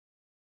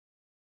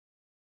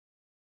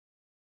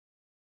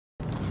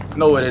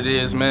Know what it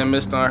is, man.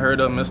 Mr.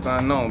 Unheard of, Mr.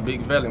 Unknown,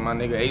 Big Velly, my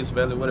nigga Ace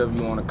Velly, whatever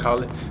you want to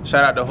call it.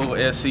 Shout out to whole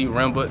SC,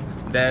 Rembert,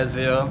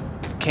 Dazzle,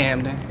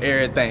 Camden,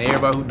 everything.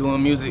 Everybody who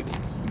doing music,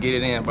 get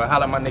it in, bro.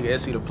 Holla at my nigga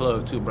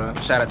SCThaPlug too, bro.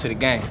 Shout out to the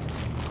gang.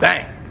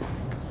 Bang!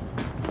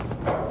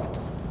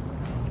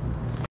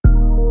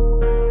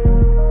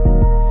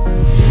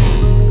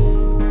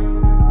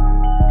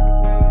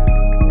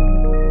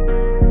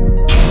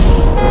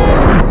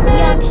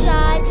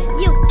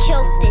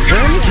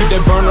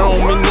 That burner on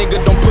me,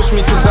 nigga, don't push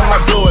me cause I might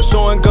blow it.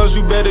 Showing guns,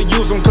 you better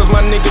use them cause my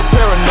niggas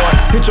paranoid.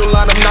 Hit your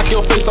line and knock your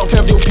face off,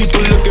 have your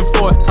people looking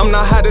for it. I'm the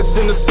hottest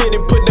in the city,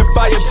 put that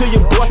fire to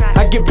your boy.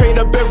 I get paid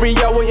up every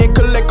hour and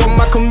collect on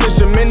my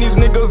commission. Man,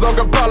 these niggas all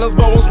got problems,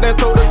 but won't stand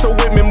toe to toe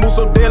with me. Move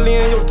so deadly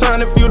in your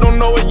time, if you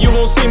don't know it, you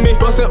won't see me.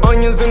 Busting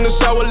onions in the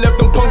shower, left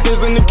them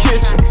pumpkins in the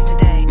kitchen.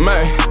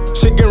 Man,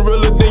 shit getting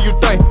realer than you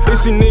think. They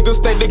see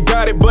niggas think they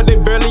got it, but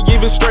they barely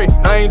even straight.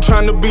 I ain't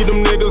tryna be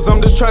them niggas, I'm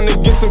just tryna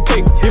get some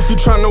cake. If you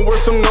tryna work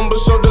some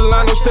numbers, show the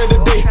line on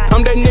Saturday.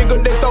 I'm that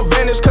nigga they thought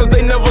vanished cause they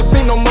never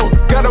seen no more.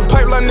 Got a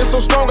pipeline that's so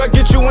strong, I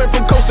get you in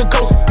from coast to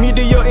coast.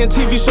 Media and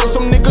TV shows,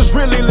 some niggas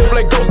really live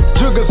like ghosts.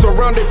 Jugging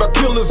surrounded by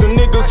killers and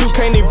niggas who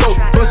can't evoke.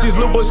 Bunch these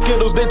little boy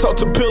Skittles, they talk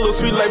to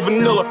pillars, sweet like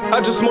vanilla. I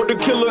just smoked the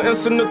killer and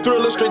send the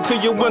thriller straight to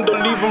your window.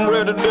 Leave them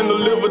redder than the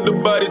liver, the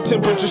body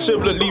temperature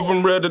shiver. Leave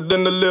them redder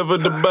than the liver,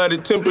 the body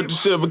temperature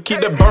shiver.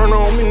 Keep that burner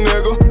on me,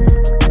 nigga.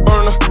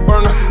 Burner,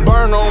 burner,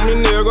 burn on me,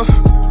 nigga.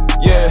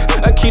 Yeah,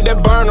 I keep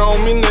that burner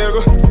on me,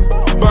 nigga.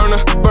 Burner,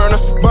 burner,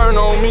 burn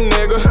on me,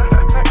 nigga.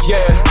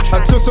 Yeah,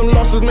 I took some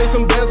losses, made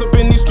some bands up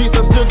in these streets,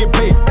 I still get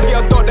paid.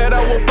 Yeah, I thought that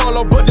I would fall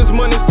off, but this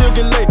money still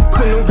get laid.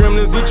 Send them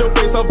gremlins, eat your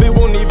face off, it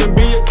won't even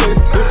be a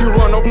case. If you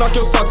run off, knock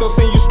your socks off,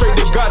 send you straight,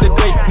 they got it,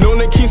 they known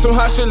to keep some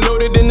hot shit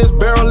loaded in this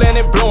barrel and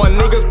it blowing.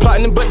 Niggas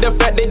plotting, but the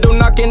fact they don't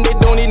knock and they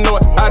don't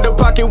ignore it. Out of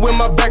pocket with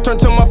my back turned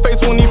to my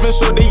face, won't even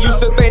show. They used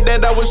to think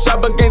that I was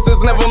shot, but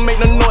gangsters never make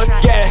no noise.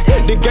 Yeah,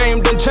 the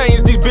game done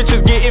changed, these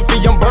bitches get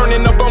iffy. I'm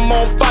burning up, I'm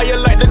on fire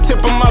like the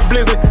tip of my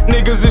blizzard.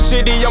 Niggas is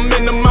shitty, I'm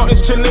in the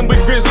mountains chilling with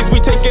grizzlies. We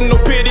taking no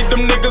pity,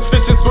 them niggas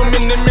fishing,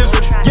 swimming in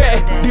misery.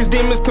 Yeah, these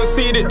demons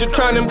conceited, to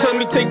try them tell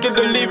me take it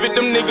or leave it.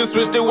 Them niggas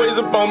switched their ways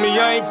up on me,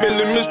 I ain't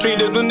feeling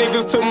mistreated. The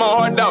niggas took my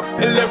heart out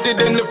and left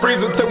it in the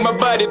freezer. Took my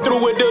body, threw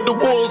it to the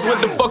wolves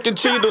with the fucking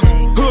cheaters.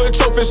 Hood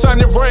trophy,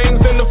 shining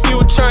rings and a few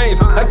chains.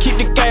 I keep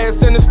the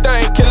gas in the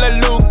stain, kill like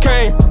Luke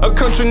Kane. A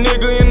country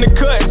nigga in the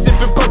cut,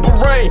 sipping purple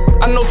rain.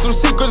 I know some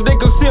secrets they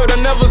concealed,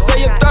 I never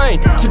say a thing.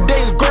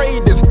 Today's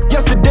greatest,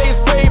 yesterday's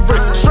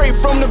favorite. Straight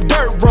from the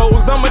dirt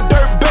roads, I'm a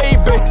dirt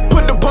baby.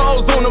 Put the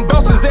balls on them,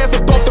 bounce his ass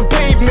up off the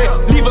pavement.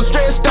 Leave him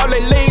stretched out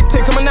like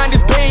latex, I'm a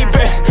 90s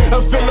baby. I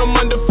feel I'm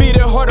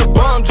undefeated, heart of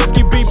bomb, just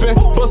keep beeping.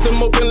 Bust him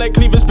open like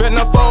cleavage, bet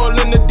not fall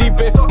in the deep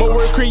end. My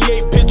words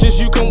create pictures,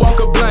 you can walk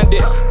a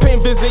blinded.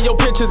 Paint visit your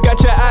pictures, got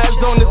your eyes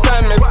on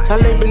assignments. I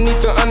lay beneath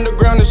the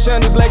underground and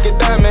shine just like a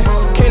diamond.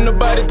 Can't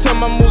nobody tell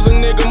my moves, a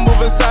nigga move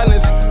in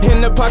silence. In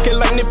the pocket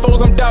like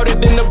Nifos, I'm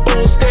doubted in the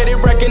bull. Steady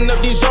racking up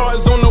these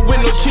yards on the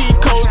window, cheat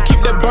codes.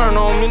 Keep that burn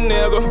on me,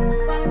 nigga.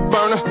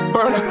 Burner,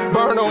 burner,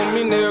 burn on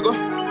me, nigga.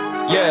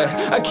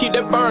 Yeah, I keep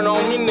that burn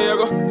on me,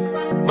 nigga.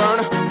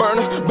 Burner,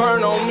 burner,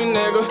 burn on me,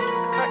 nigga.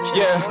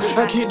 Yeah,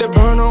 I keep that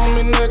burn on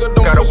me, nigga.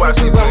 Don't push me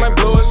cause I might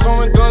blow it.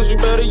 Showing guns, you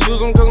better use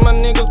them cause my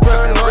niggas